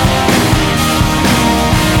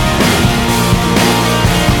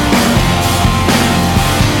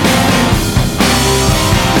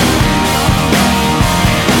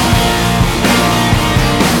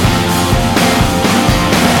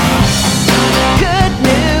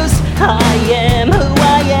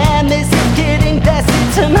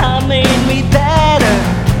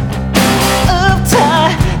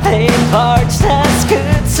 Parched us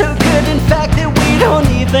good, so good in fact that we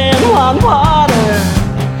don't even want water.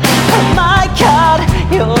 Oh my God,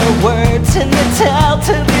 your words in the tilt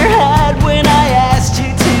of your head when I asked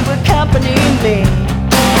you to accompany me.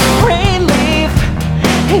 Relief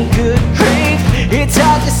and good grief, it's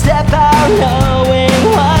hard to step out, no.